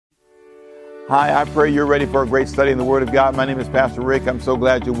Hi, I pray you're ready for a great study in the Word of God. My name is Pastor Rick. I'm so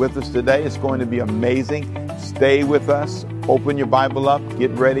glad you're with us today. It's going to be amazing. Stay with us. Open your Bible up.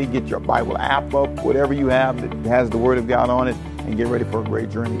 Get ready. Get your Bible app up. Whatever you have that has the Word of God on it, and get ready for a great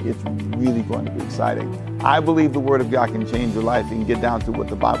journey. It's really going to be exciting. I believe the Word of God can change your life. You can get down to what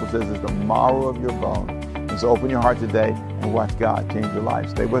the Bible says is the marrow of your bone. And so open your heart today and watch God change your life.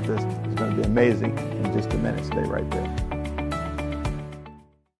 Stay with us. It's going to be amazing in just a minute. Stay right there.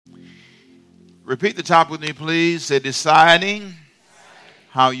 Repeat the top with me, please. Say, deciding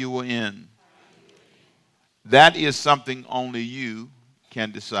how you will end. That is something only you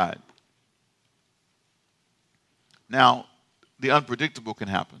can decide. Now, the unpredictable can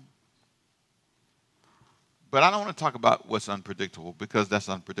happen. But I don't want to talk about what's unpredictable because that's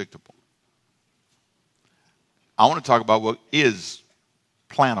unpredictable. I want to talk about what is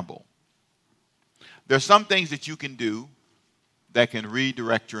plannable. There are some things that you can do that can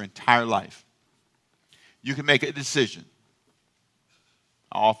redirect your entire life. You can make a decision.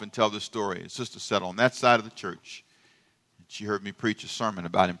 I often tell this story. A sister sat on that side of the church. She heard me preach a sermon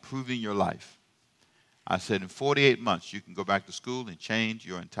about improving your life. I said, in 48 months, you can go back to school and change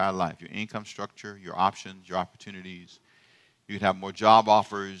your entire life, your income structure, your options, your opportunities. You can have more job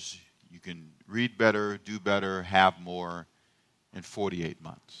offers. You can read better, do better, have more in 48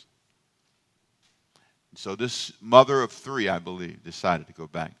 months. So this mother of three, I believe, decided to go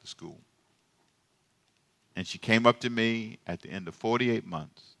back to school. And she came up to me at the end of 48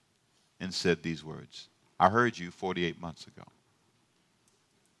 months and said these words, I heard you 48 months ago.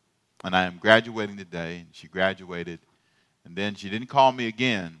 And I am graduating today. And she graduated. And then she didn't call me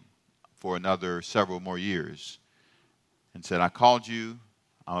again for another several more years. And said, I called you.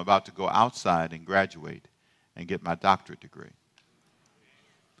 I'm about to go outside and graduate and get my doctorate degree.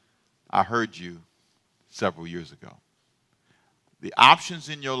 I heard you several years ago. The options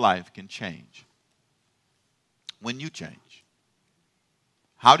in your life can change when you change.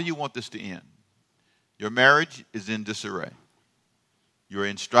 How do you want this to end? Your marriage is in disarray. You're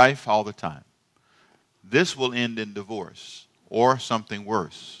in strife all the time. This will end in divorce or something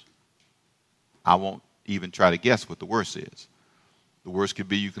worse. I won't even try to guess what the worst is. The worst could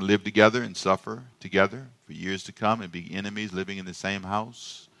be you can live together and suffer together for years to come and be enemies living in the same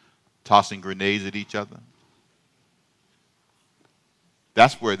house, tossing grenades at each other.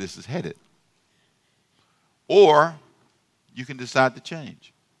 That's where this is headed. Or you can decide to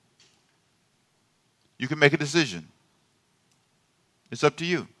change. You can make a decision. It's up to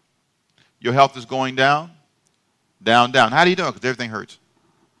you. Your health is going down, down, down. How do you do it? Because everything hurts.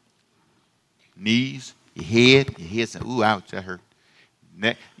 Knees, your head saying, ooh, ouch, that hurt.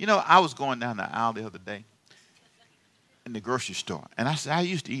 Neck. You know, I was going down the aisle the other day in the grocery store, and I said, I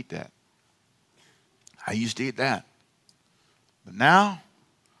used to eat that. I used to eat that. But now,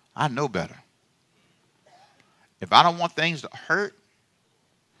 I know better. If I don't want things to hurt,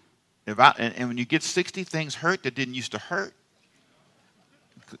 and when you get 60, things hurt that didn't used to hurt.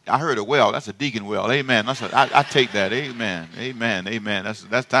 I heard a well. That's a Deacon well. Amen. I take that. Amen. Amen. Amen.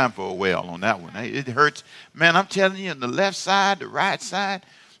 That's time for a well on that one. It hurts. Man, I'm telling you, on the left side, the right side.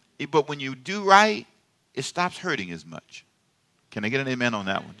 But when you do right, it stops hurting as much. Can I get an amen on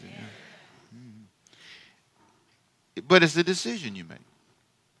that one? But it's a decision you make.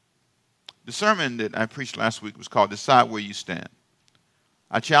 The sermon that I preached last week was called Decide Where You Stand.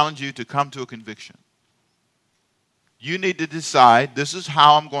 I challenge you to come to a conviction. You need to decide, this is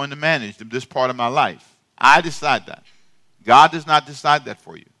how I'm going to manage this part of my life. I decide that. God does not decide that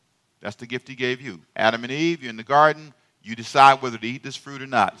for you. That's the gift he gave you. Adam and Eve, you're in the garden. You decide whether to eat this fruit or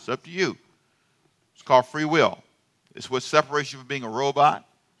not. It's up to you. It's called free will. It's what separates you from being a robot.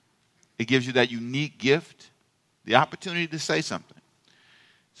 It gives you that unique gift, the opportunity to say something.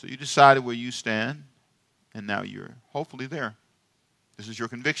 So you decided where you stand, and now you're hopefully there. This is your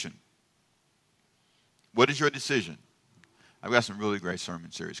conviction. What is your decision? I've got some really great sermon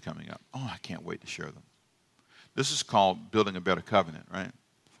series coming up. Oh, I can't wait to share them. This is called Building a Better Covenant, right?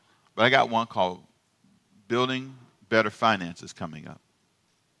 But I got one called Building Better Finances coming up.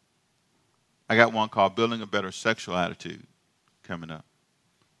 I got one called Building a Better Sexual Attitude coming up.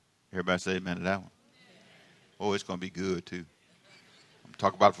 Everybody say amen to that one. Oh, it's going to be good, too. I'm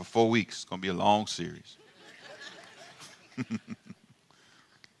talking about it for 4 weeks. It's going to be a long series.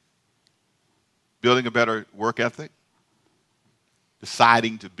 Building a better work ethic.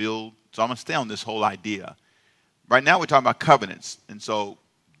 Deciding to build. So I'm going to stay on this whole idea. Right now we're talking about covenants. And so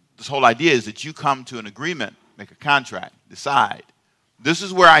this whole idea is that you come to an agreement, make a contract, decide. This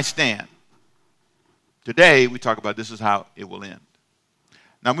is where I stand. Today we talk about this is how it will end.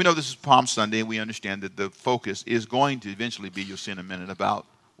 Now we know this is Palm Sunday and we understand that the focus is going to eventually be, you'll see in a minute, about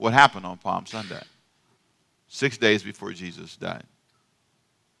what happened on Palm Sunday, 6 days before Jesus died.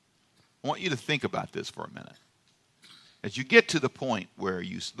 I want you to think about this for a minute. As you get to the point where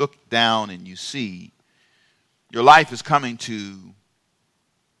you look down and you see your life is coming to,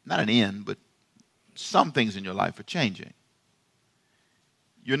 not an end, but some things in your life are changing.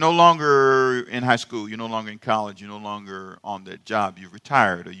 You're no longer in high school, you're no longer in college, you're no longer on that job, you've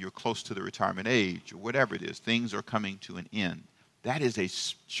retired, or you're close to the retirement age, or whatever it is. Things are coming to an end. That is a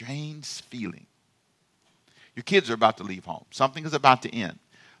strange feeling. Your kids are about to leave home. Something is about to end.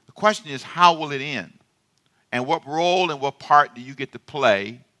 The question is, how will it end? And what role and what part do you get to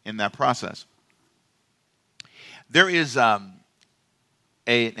play in that process? There is an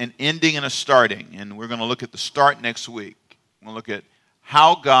ending and a starting, and we're going to look at the start next week. We're going to look at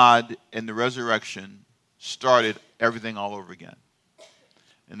how God and the resurrection started everything all over again.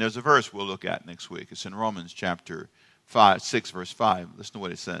 And there's a verse we'll look at next week. It's in Romans chapter 6, verse 5. Listen to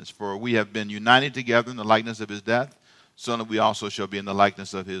what it says. For we have been united together in the likeness of his death, so that we also shall be in the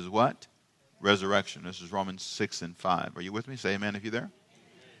likeness of his what? Resurrection. This is Romans 6 and 5. Are you with me? Say amen if you're there.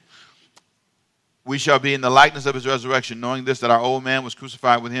 We shall be in the likeness of his resurrection, knowing this, that our old man was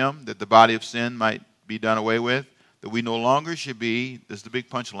crucified with him, that the body of sin might be done away with, that we no longer should be, this is the big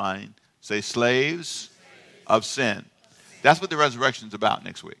punchline, say slaves of sin. That's what the resurrection is about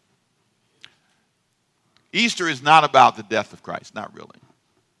next week. Easter is not about the death of Christ, not really.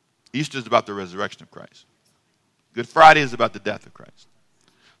 Easter is about the resurrection of Christ. Good Friday is about the death of Christ.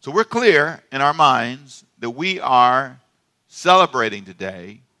 So we're clear in our minds that we are celebrating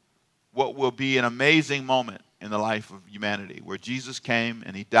today what will be an amazing moment in the life of humanity, where Jesus came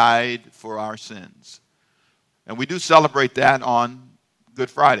and he died for our sins. And we do celebrate that on Good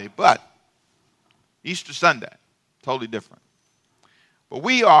Friday, but Easter Sunday, totally different. But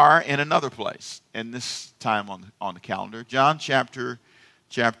we are in another place in this time on the calendar. John chapter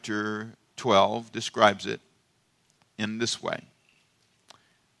 12 describes it in this way.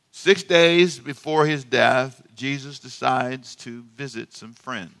 6 days before his death, Jesus decides to visit some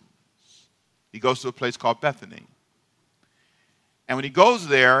friends. He goes to a place called Bethany. And when he goes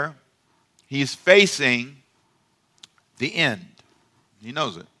there, he's facing the end. He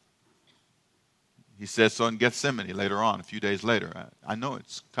knows it. He says so in Gethsemane later on, a few days later. I know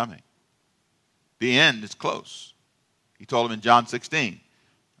it's coming. The end is close. He told him in John 16,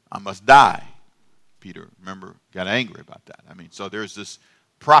 I must die. Peter, remember, got angry about that. So there's this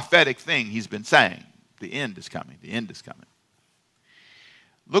prophetic thing he's been saying. The end is coming. The end is coming.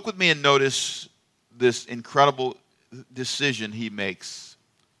 Look with me and notice this incredible decision he makes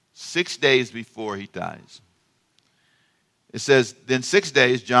 6 days before he dies. It says, then 6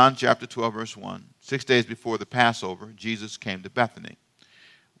 days, John chapter 12, verse 1, 6 days before the Passover, Jesus came to Bethany,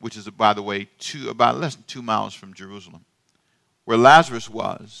 which is, by the way, about less than 2 miles from Jerusalem, where Lazarus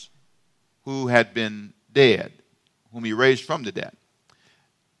was, who had been dead, whom he raised from the dead.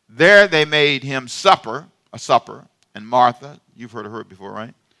 There they made him a supper, and Martha, you've heard of her before,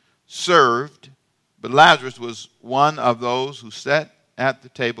 right? Served, but Lazarus was one of those who sat at the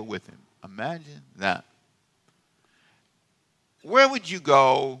table with him. Imagine that. Where would you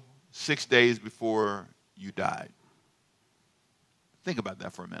go 6 days before you died? Think about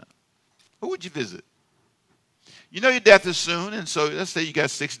that for a minute. Who would you visit? You know your death is soon, and so let's say you got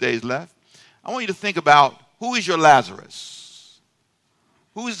 6 days left. I want you to think about, who is your Lazarus?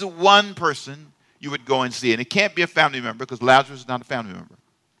 Who is the one person you would go and see? And it can't be a family member, because Lazarus is not a family member.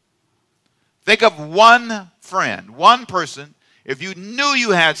 Think of one friend, one person. If you knew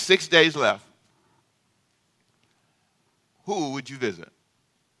you had 6 days left, who would you visit?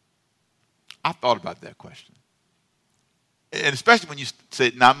 I thought about that question. And especially when you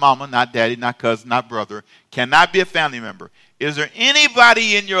say not mama, not daddy, not cousin, not brother, cannot be a family member. Is there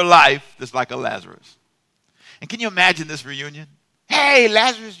anybody in your life that's like a Lazarus? And can you imagine this reunion? Hey,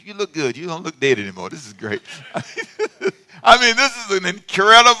 Lazarus, you look good. You don't look dead anymore. This is great. This is an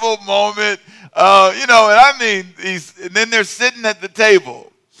incredible moment. And then they're sitting at the table.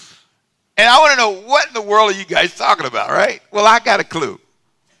 And I want to know, what in the world are you guys talking about, right? Well, I got a clue.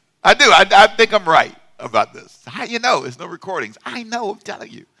 I do. I think I'm right about this. How you know? There's no recordings. I know. I'm telling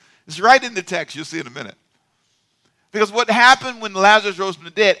you. It's right in the text. You'll see in a minute. Because what happened when Lazarus rose from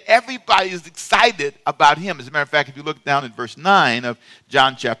the dead, everybody is excited about him. As a matter of fact, if you look down at verse 9 of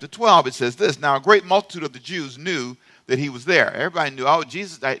John chapter 12, it says this. Now, a great multitude of the Jews knew that he was there. Everybody knew,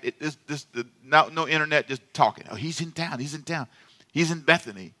 Jesus, no internet, just talking. Oh, he's in town. He's in town. He's in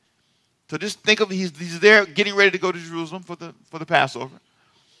Bethany. So just think of, he's there getting ready to go to Jerusalem for the Passover.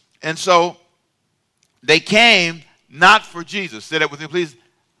 And so they came not for Jesus. Say that with me, please.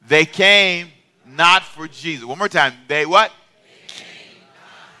 They came not for Jesus. One more time. They what? They came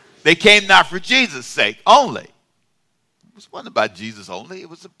not They came not for Jesus' sake only. It wasn't about Jesus only. It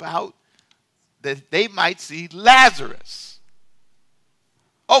was about that they might see Lazarus.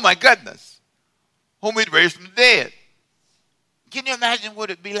 Oh my goodness. Whom he'd raised from the dead. Can you imagine what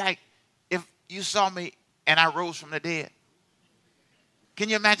it'd be like if you saw me and I rose from the dead? Can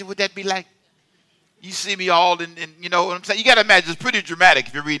you imagine what that'd be like? You see me all in you know what I'm saying? You got to imagine it's pretty dramatic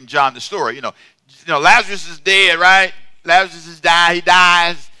if you're reading John the story. You know, Lazarus is dead, right? Lazarus is died. He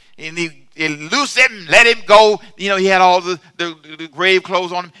dies, and he loose him, let him go. You know, he had all the grave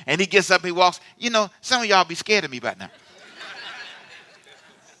clothes on him, and he gets up, he walks. You know, some of y'all be scared of me by now.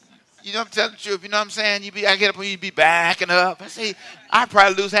 You know, I'm telling the truth. You know what I'm saying? I get up and you be backing up. I say, I'd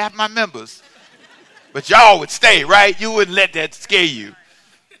probably lose half my members, but y'all would stay, right? You wouldn't let that scare you.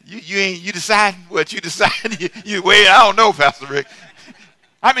 You decide what you decide. you wait. I don't know, Pastor Rick.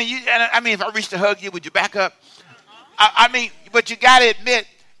 I mean, if I reached to hug you, would you back up? But you got to admit,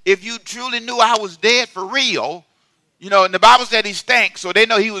 if you truly knew I was dead for real, and the Bible said he stank, so they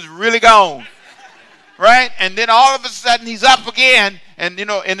know he was really gone, right? And then all of a sudden he's up again, and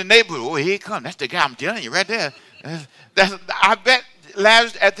in the neighborhood, oh, here he comes. That's the guy I'm telling you right there. I bet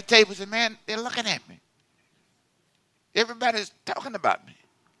Lazarus at the table said, man, they're looking at me. Everybody's talking about me.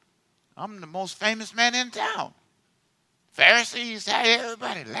 I'm the most famous man in town. Pharisees,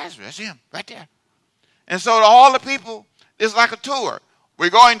 everybody. Lazarus, that's him right there. And so to all the people, it's like a tour. We're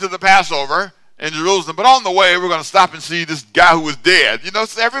going to the Passover in Jerusalem, but on the way, we're going to stop and see this guy who was dead.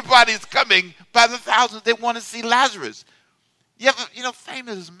 So everybody's coming by the thousands. They want to see Lazarus. Fame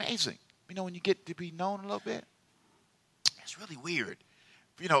is amazing. When you get to be known a little bit, it's really weird.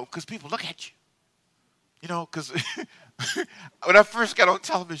 Because people look at you. Because when I first got on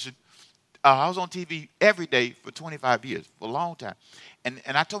television, I was on TV every day for 25 years, for a long time. And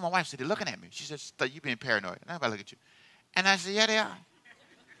I told my wife, I said, they're looking at me. She said, you're being paranoid. And everybody look at you. And I said, yeah, they are.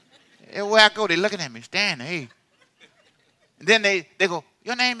 Everywhere I go, they're looking at me, standing, hey. And then they go,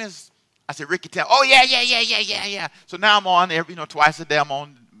 your name is, I said, Ricky Tell. Oh, yeah. So now I'm on, twice a day, I'm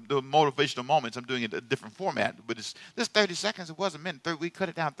on the motivational moments. I'm doing it a different format. But this 30 seconds, it wasn't meant. We cut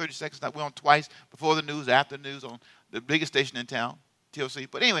it down 30 seconds. We're on twice, before the news, after the news, on the biggest station in town, TLC.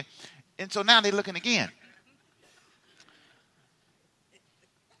 But anyway, and so now they're looking again.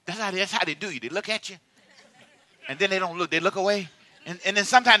 That's how they do you. They look at you, and then they don't look. They look away, and then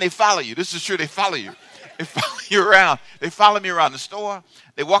sometimes they follow you. This is true. They follow you. They follow you around. They follow me around the store.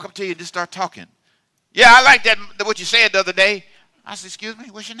 They walk up to you and just start talking. Yeah, I like that, what you said the other day. I said, excuse me,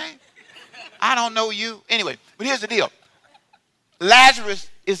 what's your name? I don't know you. Anyway, but here's the deal. Lazarus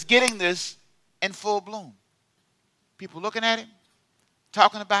is getting this in full bloom. People looking at him,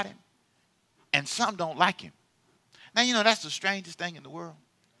 talking about him, and some don't like him. Now, that's the strangest thing in the world.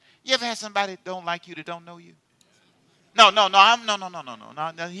 You ever had somebody that don't like you that don't know you? No. Now,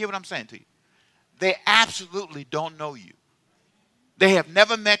 hear what I'm saying to you. They absolutely don't know you. They have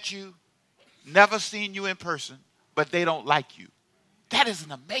never met you, never seen you in person, but they don't like you. That is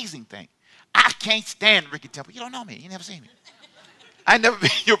an amazing thing. I can't stand Ricky Temple. You don't know me. You never seen me. I never been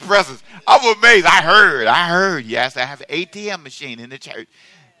in your presence. I'm amazed. I heard. Yes, I have an ATM machine in the church.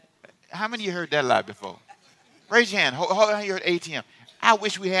 How many of you heard that lie before? Raise your hand. Hold on, you heard ATM. I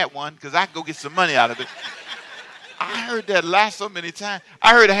wish we had one because I could go get some money out of it. I heard that lie so many times.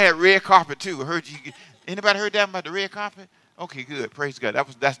 I heard I had red carpet too. Anybody heard that about the red carpet? Okay, good. Praise God.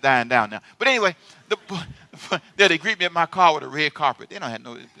 That's dying down now. But anyway, they greet me at my car with a red carpet. They don't have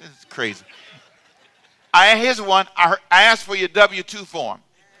no. It's crazy. Here's one. I asked for your W-2 form.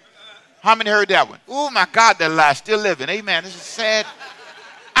 How many heard that one? Oh my God, that lie still living. Amen. This is sad.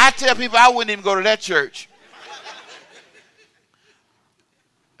 I tell people I wouldn't even go to that church.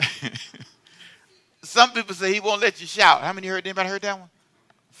 Some people say he won't let you shout. How many heard? Anybody heard that one?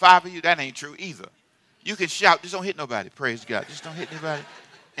 5 of you. That ain't true either. You can shout. Just don't hit nobody. Praise God. Just don't hit anybody.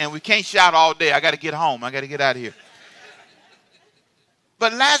 And we can't shout all day. I got to get home. I got to get out of here.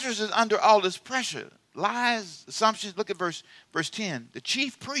 But Lazarus is under all this pressure. Lies, assumptions. Look at verse 10. The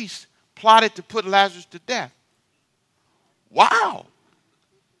chief priest plotted to put Lazarus to death. Wow.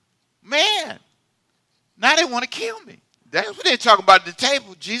 Man. Now they want to kill me. That's what they're talking about at the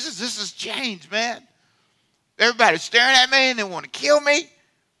table. Jesus, this has changed, man. Everybody's staring at me and they want to kill me.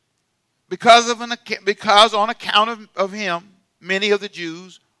 Because on account of him, many of the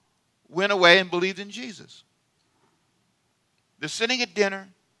Jews went away and believed in Jesus. They're sitting at dinner.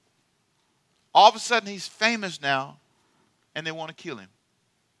 All of a sudden, he's famous now, and they want to kill him.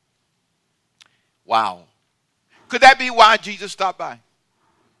 Wow. Could that be why Jesus stopped by?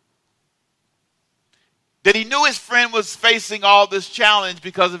 That he knew his friend was facing all this challenge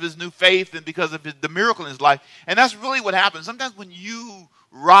because of his new faith and because of the miracle in his life. And that's really what happens. Sometimes when you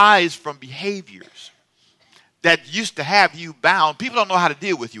rise from behaviors that used to have you bound. People don't know how to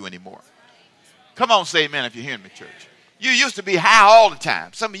deal with you anymore. Come on, say amen if you're hearing me, church. You used to be high all the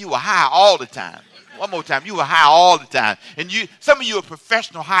time. Some of you were high all the time. One more time, you were high all the time. And some of you are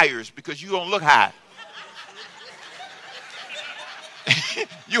professional hires because you don't look high.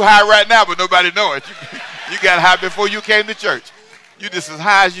 You high right now, but nobody know it. You got high before you came to church. You just as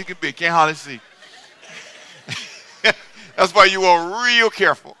high as you can be. Can't hardly see. That's why you are real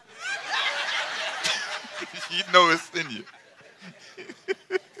careful. You know it's in you.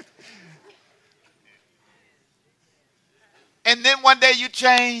 And then one day you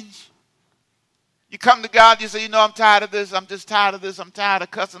change. You come to God, you say, I'm tired of this. I'm just tired of this. I'm tired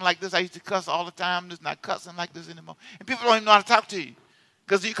of cussing like this. I used to cuss all the time. I'm just not cussing like this anymore. And people don't even know how to talk to you.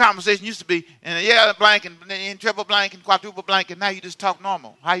 Because your conversation used to be, blank, and triple blank, and quadruple blank, and now you just talk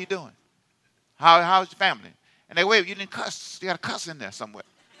normal. How you doing? How's your family? And they, wait, you didn't cuss. You got a cuss in there somewhere.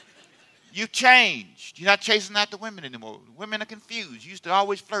 You've changed. You're not chasing after women anymore. Women are confused. You used to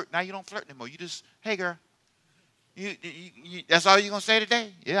always flirt. Now you don't flirt anymore. You just, hey, girl. That's all you're going to say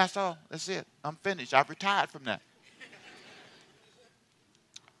today? Yeah, that's all. That's it. I'm finished. I've retired from that.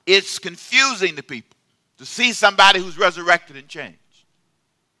 It's confusing to people to see somebody who's resurrected and changed.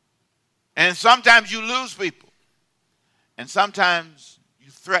 And sometimes you lose people. And sometimes you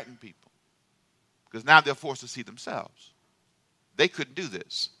threaten people. Because now they're forced to see themselves. They couldn't do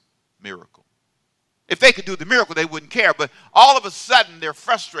this miracle. If they could do the miracle, they wouldn't care. But all of a sudden, they're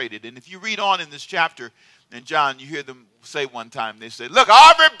frustrated. And if you read on in this chapter, in John, you hear them say one time, they say, look,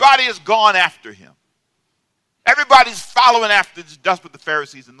 everybody has gone after him. Everybody's following after this. That's what the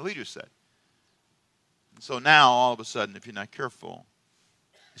Pharisees and the leaders said. And so now, all of a sudden, if you're not careful,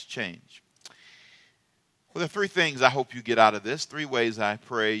 it's change. Well, there are three things I hope you get out of this. 3 ways I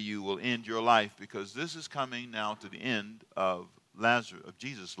pray you will end your life, because this is coming now to the end of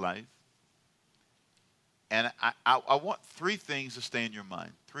Jesus' life. And I want 3 things to stay in your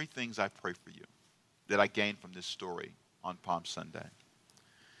mind. 3 things I pray for you that I gained from this story on Palm Sunday.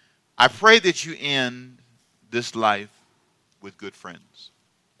 I pray that you end this life with good friends.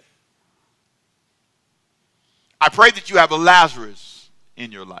 I pray that you have a Lazarus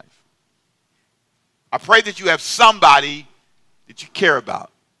in your life. I pray that you have somebody that you care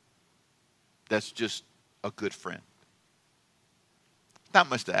about that's just a good friend. Not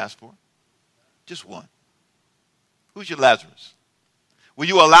much to ask for. Just one. Who's your Lazarus? Will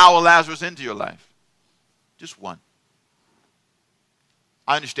you allow a Lazarus into your life? Just one.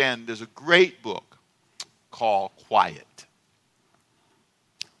 I understand there's a great book called Quiet.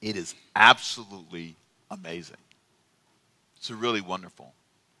 It is absolutely amazing. It's really wonderful.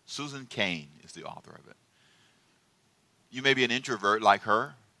 Susan Cain is the author of it. You may be an introvert like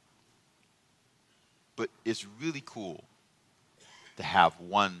her, but it's really cool to have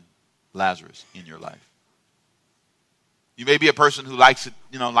one Lazarus in your life. You may be a person who likes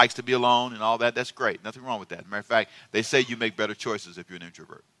to be alone and all that. That's great. Nothing wrong with that. As a matter of fact, they say you make better choices if you're an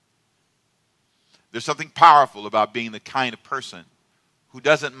introvert. There's something powerful about being the kind of person who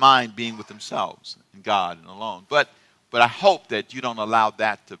doesn't mind being with themselves and God and alone. But I hope that you don't allow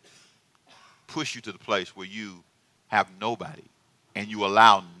that to push you to the place where you have nobody and you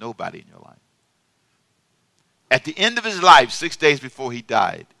allow nobody in your life. At the end of his life, 6 days before he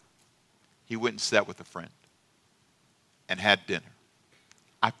died, he went and sat with a friend and had dinner.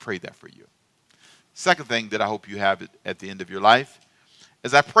 I pray that for you. Second thing that I hope you have at the end of your life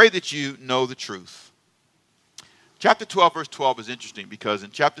is I pray that you know the truth. Chapter 12, verse 12 is interesting because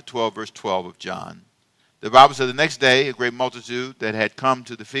in chapter 12, verse 12 of John, the Bible said the next day a great multitude that had come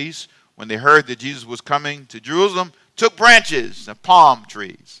to the feast, when they heard that Jesus was coming to Jerusalem, took branches of palm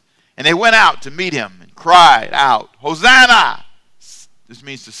trees. And they went out to meet him and cried out, Hosanna! This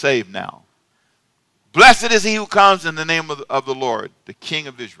means to save now. Blessed is he who comes in the name of the Lord, the King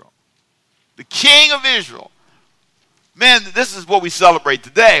of Israel. The King of Israel. Man, this is what we celebrate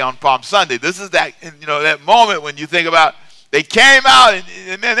today on Palm Sunday. This is that moment when you think about they came out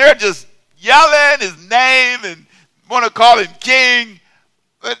and man, they're just yelling his name and want to call him king,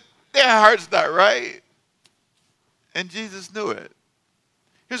 but their heart's not right. And Jesus knew it.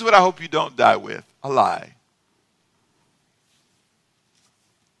 Here's what I hope you don't die with: a lie.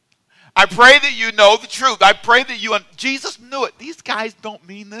 I pray that you know the truth. I pray that Jesus knew it. These guys don't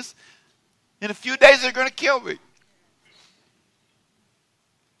mean this. In a few days, they're going to kill me.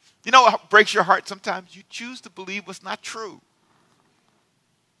 You know what breaks your heart sometimes? You choose to believe what's not true.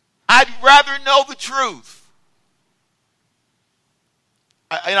 I'd rather know the truth.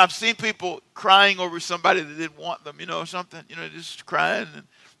 I've seen people crying over somebody that didn't want them, something, just crying.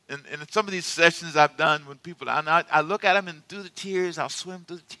 in some of these sessions I've done when people, I look at them and through the tears, I'll swim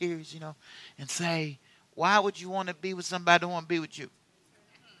through the tears, and say, why would you want to be with somebody who don't want to be with you?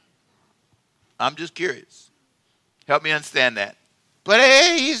 I'm just curious. Help me understand that. But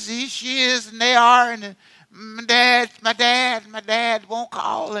hey, she is, and they are, and my dad won't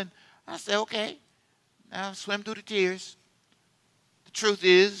call. And I say, okay, now swim through the tears. The truth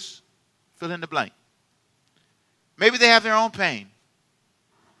is, fill in the blank. Maybe they have their own pain.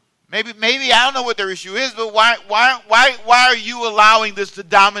 Maybe I don't know what their issue is, but why are you allowing this to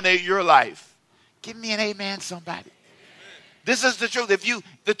dominate your life? Give me an amen, somebody. This is the truth.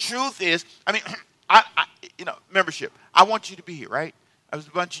 The truth is, membership. I want you to be here, right? I was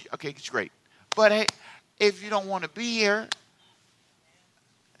a bunch of, okay, it's great. But hey, if you don't want to be here,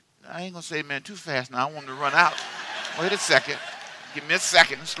 I ain't going to say amen too fast now. I want to run out. Wait a second. Give me a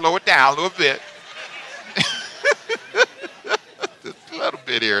second. Slow it down a little bit. Just a little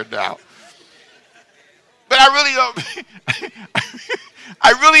bit here now. But I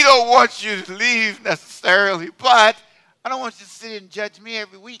really don't want you to leave necessarily, but I don't want you to sit and judge me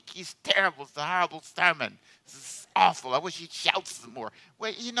every week. He's terrible. It's a horrible sermon. This is awful. I wish he'd shout some more.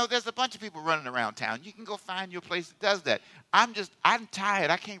 Well, there's a bunch of people running around town. You can go find your place that does that. I'm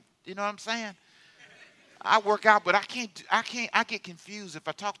tired. I can't, you know what I'm saying? I work out, but I get confused if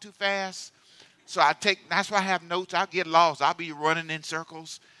I talk too fast. So that's why I have notes. I'll get lost. I'll be running in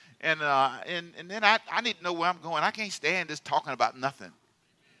circles. And then I need to know where I'm going. I can't stand just talking about nothing.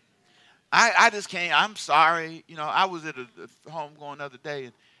 I just can't. I'm sorry. I was at a home going the other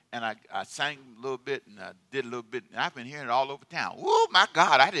day, and I sang a little bit, and I did a little bit, and I've been hearing it all over town. Oh, my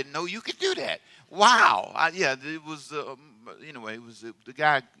God, I didn't know you could do that. Wow. It was, anyway, it was the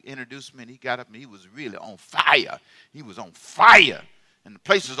guy introduced me, and he got up, and he was really on fire. He was on fire, and the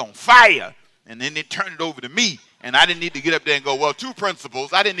place was on fire. And then they turned it over to me, and I didn't need to get up there and go, well, 2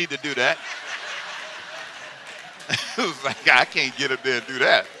 principles. I didn't need to do that. It was like, I can't get up there and do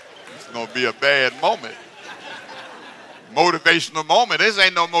that. It's going to be a bad moment. Motivational moment. This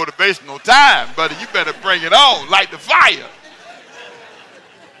ain't no motivational time, buddy. You better bring it on. Light the fire.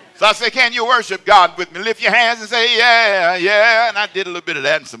 So I say, can you worship God with me? Lift your hands and say, yeah, yeah. And I did a little bit of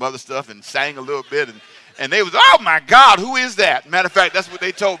that and some other stuff and sang a little bit. And they was, oh, my God, who is that? Matter of fact, that's what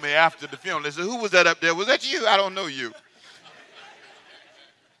they told me after the funeral. They said, who was that up there? Was that you? I don't know you.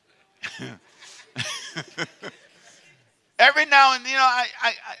 Every now and then,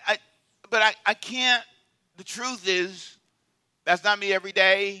 I can't. The truth is, that's not me every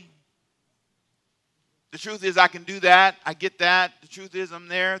day. The truth is, I can do that. I get that. The truth is, I'm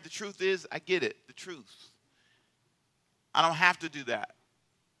there. The truth is, I get it. The truth. I don't have to do that.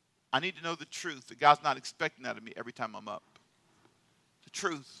 I need to know the truth, that God's not expecting that of me every time I'm up. The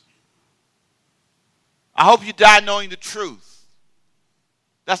truth. I hope you die knowing the truth.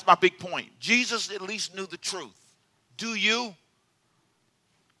 That's my big point. Jesus at least knew the truth. Do you?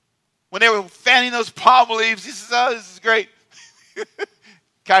 When they were fanning those palm leaves, he says, oh, this is great.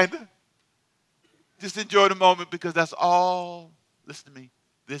 Kind of. Just enjoy the moment because that's all, listen to me,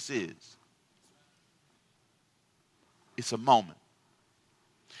 this is. It's a moment.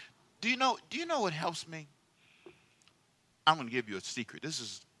 Do you know what helps me? I'm going to give you a secret. This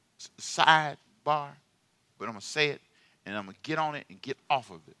is a sidebar, but I'm going to say it, and I'm going to get on it and get off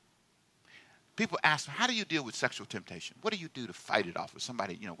of it. People ask me, how do you deal with sexual temptation? What do you do to fight it off with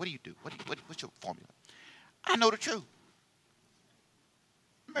somebody? What do you do? What's your formula? I know the truth.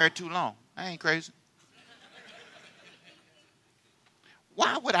 I'm married too long. I ain't crazy.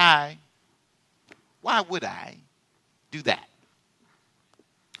 Why would I do that?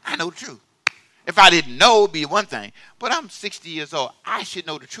 I know the truth. If I didn't know, it would be one thing. But I'm 60 years old. I should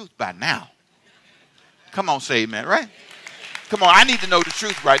know the truth by now. Come on, say amen, right? Come on, I need to know the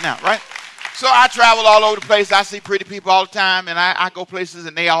truth right now, right? So I travel all over the place. I see pretty people all the time, and I go places,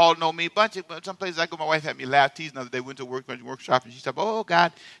 and they all know me. Some places I go, my wife had me laugh, teasing the other day. Went to a workshop, and she said, oh,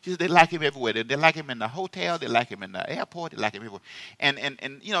 God. She said, they like him everywhere. They like him in the hotel. They like him in the airport. They like him everywhere. And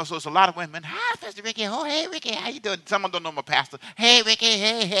so it's a lot of women. Hi, Pastor Ricky. Oh, hey, Ricky, how you doing? Someone don't know my pastor. Hey, Ricky,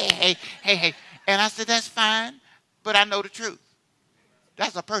 hey. And I said, that's fine, but I know the truth.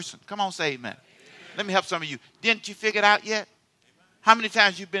 That's a person. Come on, say amen. Let me help some of you. Didn't you figure it out yet? How many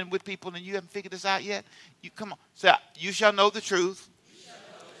times you've been with people and you haven't figured this out yet? Come on. Say, you shall know the truth,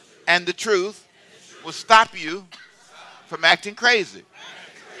 and the truth will stop you from acting crazy.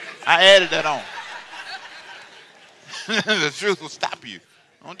 I added that on. The truth will stop you.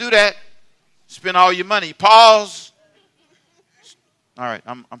 Don't do that. Spend all your money. Pause. All right,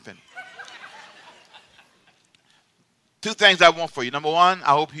 I'm finished. 2 things I want for you. Number one,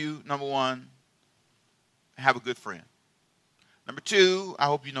 I hope you, have a good friend. Number two, I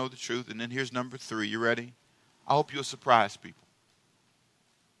hope you know the truth. And then here's number three. You ready? I hope you'll surprise people.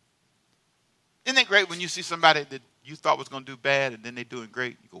 Isn't it great when you see somebody that you thought was going to do bad and then they're doing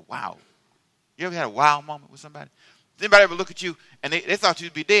great? You go, wow. You ever had a wow moment with somebody? Does anybody ever look at you and they thought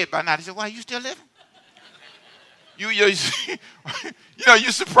you'd be dead by now? They said, why, you still living?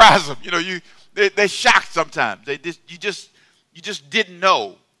 You surprise them. They're shocked sometimes. You just didn't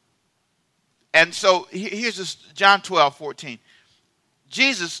know. And so here's this, John 12:14.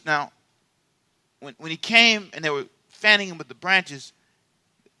 Jesus, now, when he came and they were fanning him with the branches,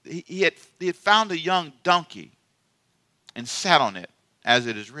 he had found a young donkey and sat on it, as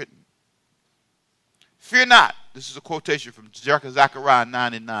it is written. Fear not. This is a quotation from Zechariah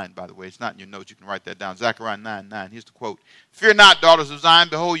 9:9, by the way. It's not in your notes. You can write that down. Zechariah 9:9. Here's the quote. Fear not, daughters of Zion.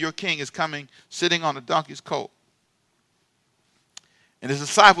 Behold, your king is coming, sitting on a donkey's colt. And his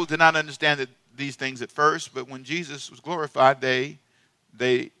disciples did not understand these things at first, but when Jesus was glorified,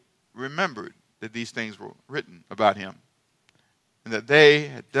 they remembered that these things were written about him and that they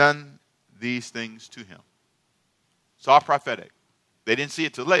had done these things to him. It's all prophetic. They didn't see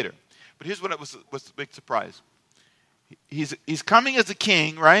it till later. But here's what was the big surprise. He's coming as a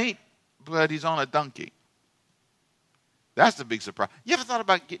king, right? But he's on a donkey. That's the big surprise. You ever thought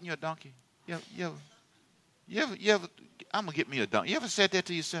about getting you a donkey? You ever I'm gonna get me a donkey. You ever said that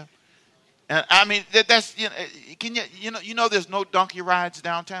to yourself? And I mean that's there's no donkey rides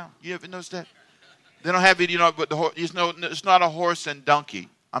downtown. You ever notice that? They don't have it, but it's not a horse and donkey.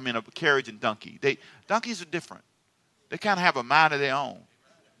 I mean a carriage and donkey. Donkeys are different. They kind of have a mind of their own.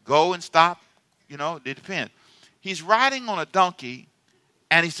 Go and stop, they depend. He's riding on a donkey,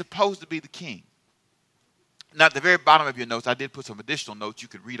 and he's supposed to be the king. Now, at the very bottom of your notes, I did put some additional notes you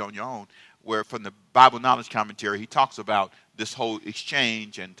could read on your own, where from the Bible Knowledge Commentary, he talks about this whole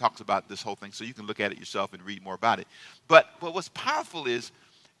exchange and talks about this whole thing, so you can look at it yourself and read more about it. But what's powerful is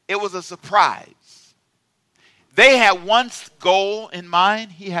it was a surprise. They had one goal in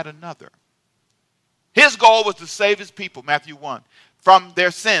mind. He had another. His goal was to save his people, Matthew 1, from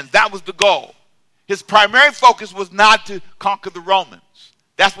their sins. That was the goal. His primary focus was not to conquer the Romans.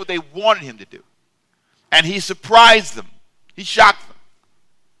 That's what they wanted him to do. And he surprised them. He shocked them.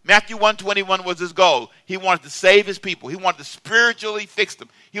 Matthew 1:21 was his goal. He wanted to save his people. He wanted to spiritually fix them.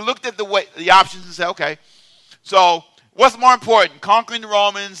 He looked at the options and said, okay, so what's more important, conquering the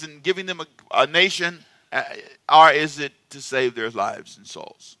Romans and giving them a nation, or is it to save their lives and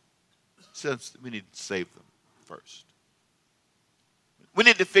souls? Since we need to save them first. We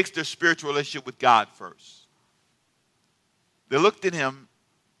need to fix their spiritual relationship with God first. They looked at him,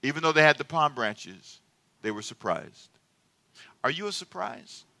 even though they had the palm branches, they were surprised. Are you a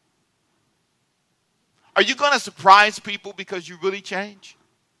surprise? Are you going to surprise people because you really change?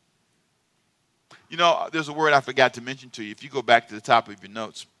 There's a word I forgot to mention to you. If you go back to the top of your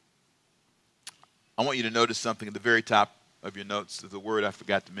notes, I want you to notice something at the very top of your notes. There's a word I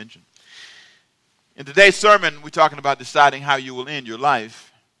forgot to mention. In today's sermon, we're talking about deciding how you will end your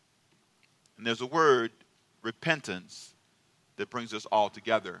life. And there's a word, repentance, that brings us all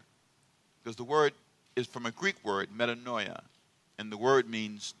together. Because the word is from a Greek word, metanoia. And the word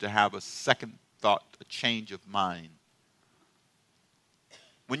means to have a second thought, a change of mind.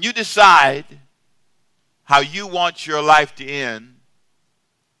 When you decide how you want your life to end,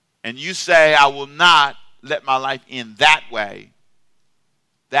 and you say, I will not let my life end that way,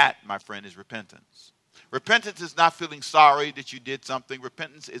 that, my friend, is repentance. Repentance is not feeling sorry that you did something.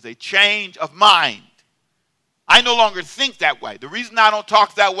 Repentance is a change of mind. I no longer think that way. The reason I don't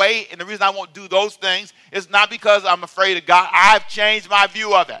talk that way and the reason I won't do those things is not because I'm afraid of God. I've changed my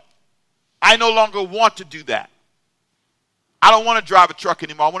view of it. I no longer want to do that. I don't want to drive a truck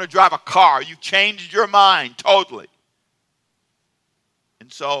anymore. I want to drive a car. You've changed your mind totally.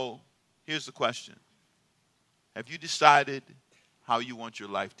 And so, here's the question. Have you decided how you want your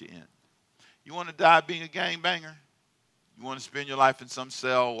life to end? You want to die being a gangbanger? You want to spend your life in some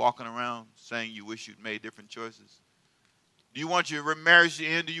cell walking around saying you wish you'd made different choices? Do you want your marriage to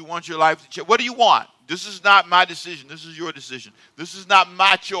end? Do you want your life to change? What do you want? This is not my decision. This is your decision. This is not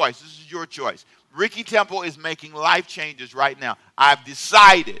my choice. This is your choice. Ricky Temple is making life changes right now. I've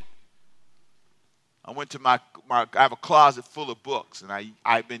decided. I went to I have a closet full of books, and I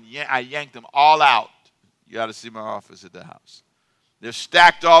yanked them all out. You got to see my office at the house. They're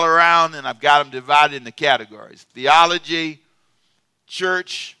stacked all around, and I've got them divided into categories. Theology,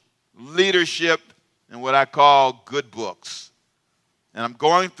 church, leadership, and what I call good books. And I'm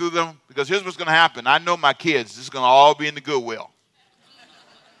going through them because here's what's going to happen. I know my kids. This is going to all be in the Goodwill.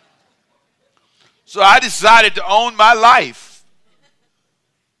 So I decided to own my life.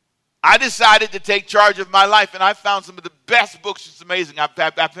 I decided to take charge of my life, and I found some of the best books. It's amazing. I've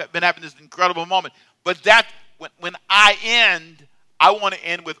been having this incredible moment. But that, when I end, I want to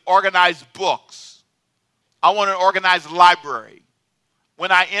end with organized books. I want an organized library.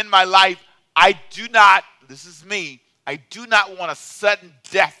 When I end my life, I do not want a sudden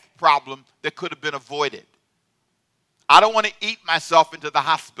death problem that could have been avoided. I don't want to eat myself into the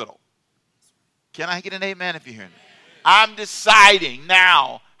hospital. Can I get an amen if you're hearing me? I'm deciding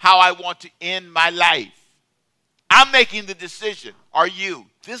now how I want to end my life. I'm making the decision. Are you?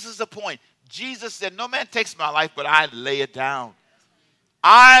 This is the point. Jesus said, no man takes my life, but I lay it down.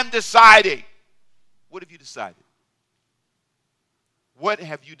 I'm deciding. What have you decided? What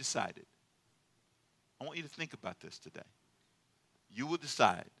have you decided? I want you to think about this today. You will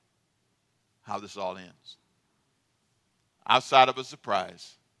decide how this all ends. Outside of a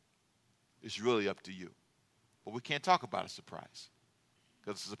surprise, it's really up to you. But we can't talk about a surprise,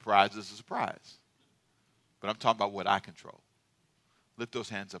 because a surprise is a surprise. But I'm talking about what I control. Lift those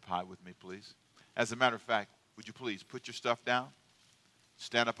hands up high with me, please. As a matter of fact, would you please put your stuff down?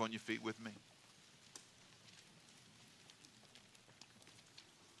 Stand up on your feet with me.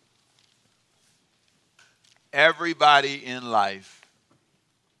 Everybody in life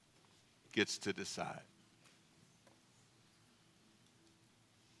gets to decide.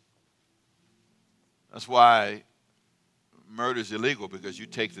 That's why murder is illegal, because you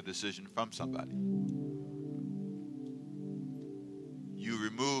take the decision from somebody. You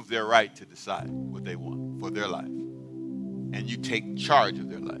remove their right to decide what they want for their life. And you take charge of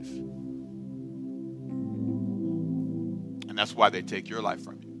their life. And that's why they take your life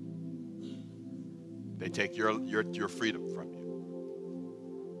from you. They take your freedom from you.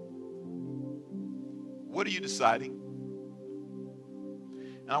 What are you deciding?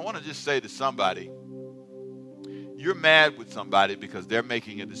 And I want to just say to somebody, you're mad with somebody because they're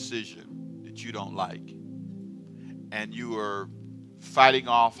making a decision that you don't like. And you are fighting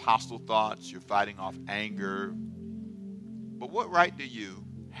off hostile thoughts. You're fighting off anger. But what right do you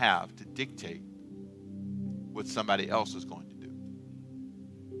have to dictate what somebody else is going to do?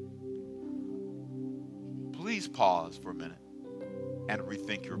 Please pause for a minute and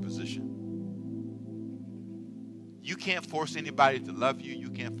rethink your position. You can't force anybody to love you.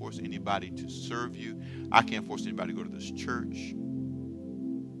 You can't force anybody to serve you. I can't force anybody to go to this church.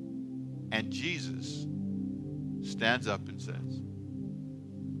 And Jesus stands up and says,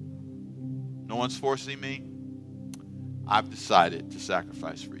 no one's forcing me. I've decided to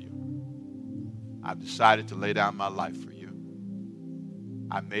sacrifice for you. I've decided to lay down my life for you.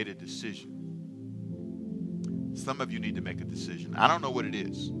 I made a decision. Some of you need to make a decision. I don't know what it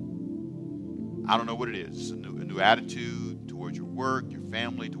is. I don't know what it is. It's a new attitude towards your work, your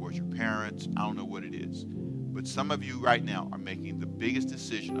family, towards your parents. I don't know what it is. But some of you right now are making the biggest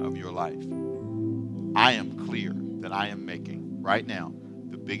decision of your life. I am clear that I am making right now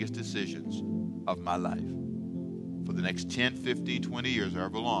the biggest decisions of my life. For the next 10, 15, 20 years,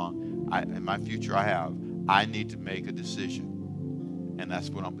 however long in my future I need to make a decision. And that's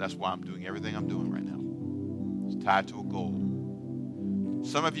why I'm doing everything I'm doing right now. It's tied to a goal.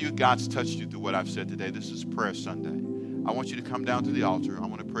 Some of you, God's touched you through what I've said today. This is Prayer Sunday. I want you to come down to the altar. I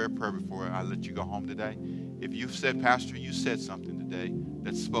want to pray a prayer before I let you go home today. If you've said, Pastor, you said something today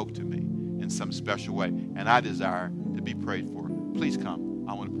that spoke to me in some special way, and I desire to be prayed for, please come.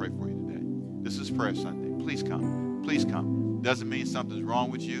 I want to pray for you today. This is Prayer Sunday. Please come. Please come. Doesn't mean something's wrong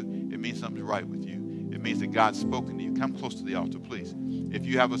with you. It means something's right with you. It means that God's spoken to you. Come close to the altar, please. If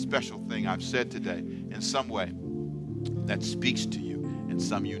you have a special thing I've said today in some way that speaks to you in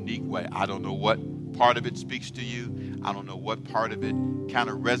some unique way, I don't know what part of it speaks to you. I don't know what part of it kind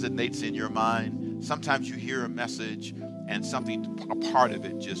of resonates in your mind. Sometimes you hear a message and a part of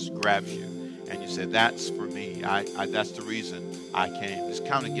it just grabs you. And you say, that's for me. That's the reason I came. Just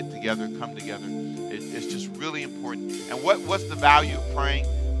kind of get together, come together. It's just really important. And what's the value of praying?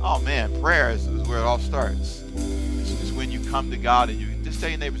 Oh, man, prayer is where it all starts. It's when you come to God and you just tell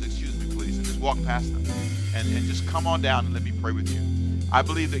your neighbors, excuse me, please, and just walk past them. And just come on down and let me pray with you. I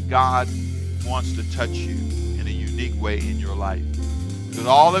believe that God wants to touch you in a unique way in your life. Because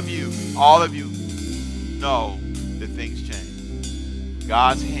all of you know that things change.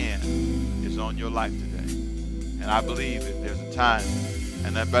 God's hand is on your life today. And I believe that there's a time,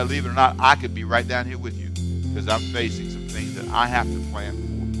 and that, believe it or not, I could be right down here with you, because I'm facing some things that I have to plan for.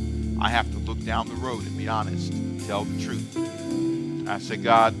 I have to look down the road and be honest, tell the truth. I said,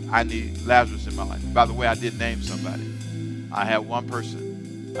 God, I need Lazarus in my life. By the way, I did name somebody. I had one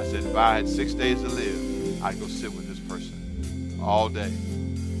person. I said, if I had 6 days to live, I'd go sit with this person all day.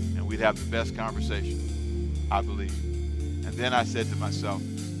 And we'd have the best conversation, I believe. And then I said to myself,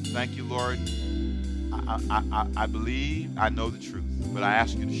 Thank you, Lord. I believe I know the truth, but I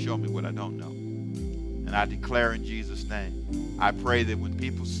ask you to show me what I don't know. And I declare in Jesus' name, I pray that when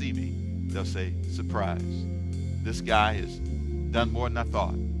people see me, they'll say, surprise. This guy has done more than I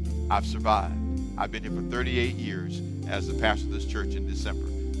thought. I've survived. I've been here for 38 years as the pastor of this church in December.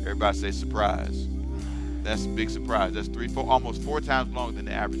 Everybody say surprise. That's a big surprise. That's almost four times longer than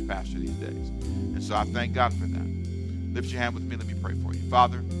the average pastor these days. And so I thank God for that. Lift your hand with me. Let me pray for you.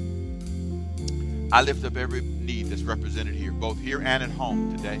 Father, I lift up every need that's represented here, both here and at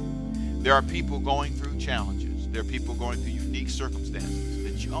home today. There are people going through challenges. There are people going through unique circumstances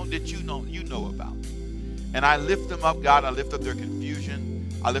that you know about. And I lift them up, God. I lift up their confusion.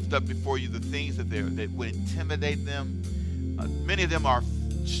 I lift up before you the things that would intimidate them. Many of them are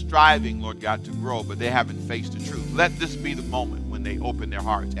striving, Lord God, to grow, but they haven't faced the truth. Let this be the moment when they open their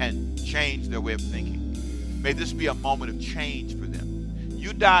hearts and change their way of thinking. May this be a moment of change for them.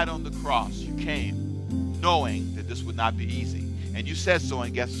 You died on the cross. You came knowing that this would not be easy. And you said so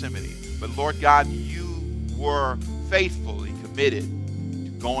in Gethsemane. But Lord God, you were faithfully committed to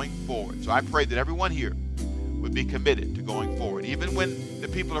going forward. So I pray that everyone here would be committed to going forward, even when the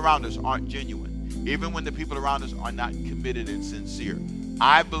people around us aren't genuine, even when the people around us are not committed and sincere.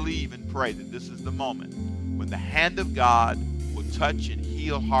 I believe and pray that this is the moment when the hand of God will touch and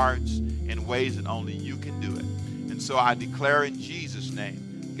heal hearts in ways that only you can do it. And so I declare in Jesus' name,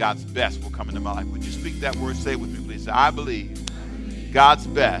 God's best will come into my life. Would you speak that word? Say it with me, please. Say, I believe God's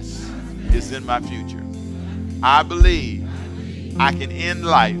best is in my future. I believe I can end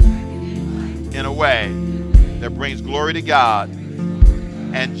life in a way that brings glory to God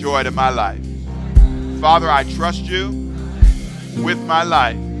and joy to my life. Father, I trust you with my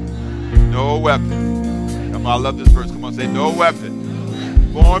life. No weapon. Come on, I love this verse. Come on, say, no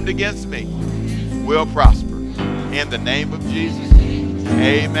weapon formed against me will prosper. In the name of Jesus,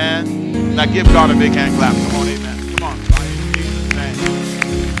 amen. Now give God a big hand clap. Come on, amen. Come on, in Jesus' name.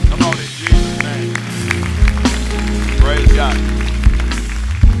 Come on, in Jesus' name. Praise God.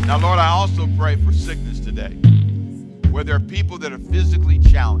 Now, Lord, I also pray for sickness today, where there are people that are physically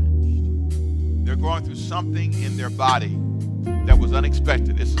challenged. They're going through something in their body that was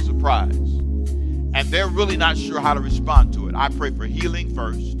unexpected. It's a surprise. And they're really not sure how to respond to it. I pray for healing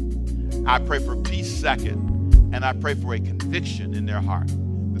first. I pray for peace second. And I pray for a conviction in their heart,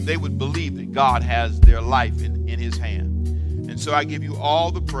 that they would believe that God has their life in his hand. And so I give you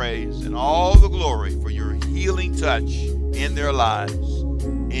all the praise and all the glory for your healing touch in their lives.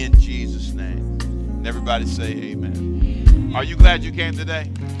 In Jesus' name. And everybody say amen. Are you glad you came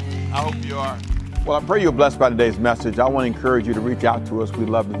today? I hope you are. Well, I pray you're blessed by today's message. I want to encourage you to reach out to us. We'd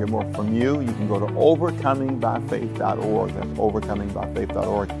love to hear more from you. You can go to overcomingbyfaith.org. That's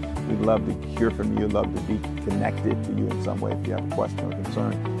overcomingbyfaith.org. We'd love to hear from you. Love to be connected to you in some way if you have a question or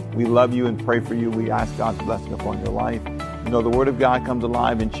concern. We love you and pray for you. We ask God's blessing upon your life. You know, the Word of God comes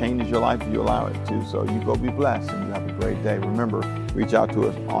alive and changes your life if you allow it to. So you go be blessed and you have a great day. Remember, reach out to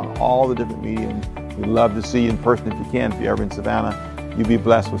us on all the different mediums. We'd love to see you in person if you can. If you're ever in Savannah, you be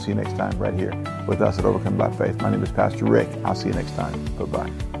blessed. We'll see you next time right here with us at Overcoming by Faith. My name is Pastor Rick. I'll see you next time.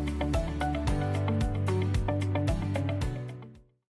 Bye-bye.